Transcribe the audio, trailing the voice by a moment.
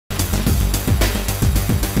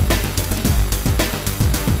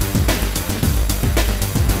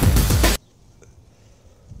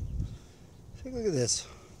this.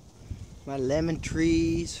 My lemon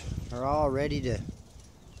trees are all ready to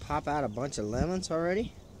pop out a bunch of lemons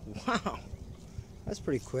already. Wow, that's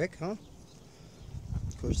pretty quick, huh?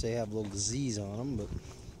 Of course they have little disease on them, but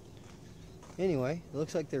anyway, it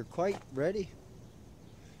looks like they're quite ready.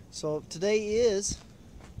 So today is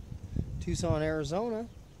Tucson, Arizona.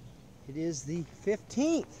 It is the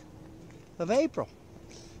 15th of April,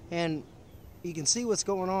 and you can see what's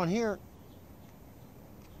going on here.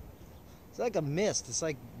 It's like a mist. It's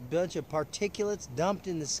like a bunch of particulates dumped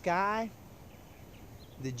in the sky.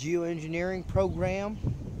 The geoengineering program.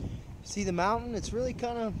 See the mountain? It's really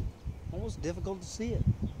kind of almost difficult to see it.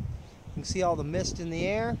 You can see all the mist in the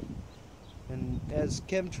air. And as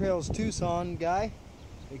Chemtrails Tucson guy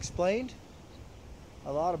explained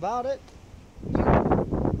a lot about it, look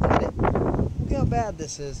at it. Look how bad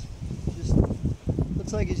this is. Just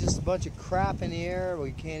looks like it's just a bunch of crap in the air.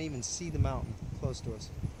 We can't even see the mountain close to us.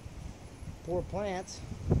 Poor plants.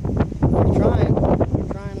 They're trying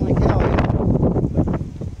like hell. But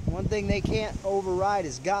one thing they can't override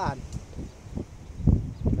is God,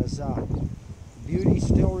 because beauty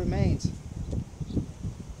still remains.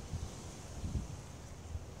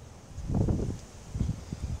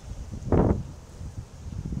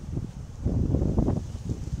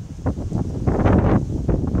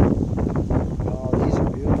 Oh, these are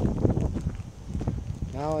beautiful.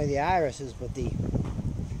 Not only the irises, but the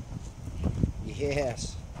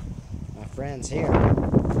yes, my friends here,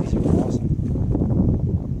 these are awesome.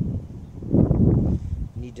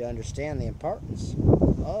 You need to understand the importance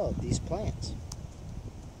of these plants.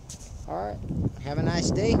 Alright, have a nice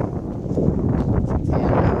day,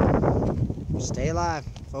 and stay alive,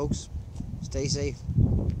 folks. Stay safe.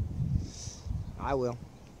 I will.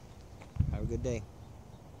 Have a good day.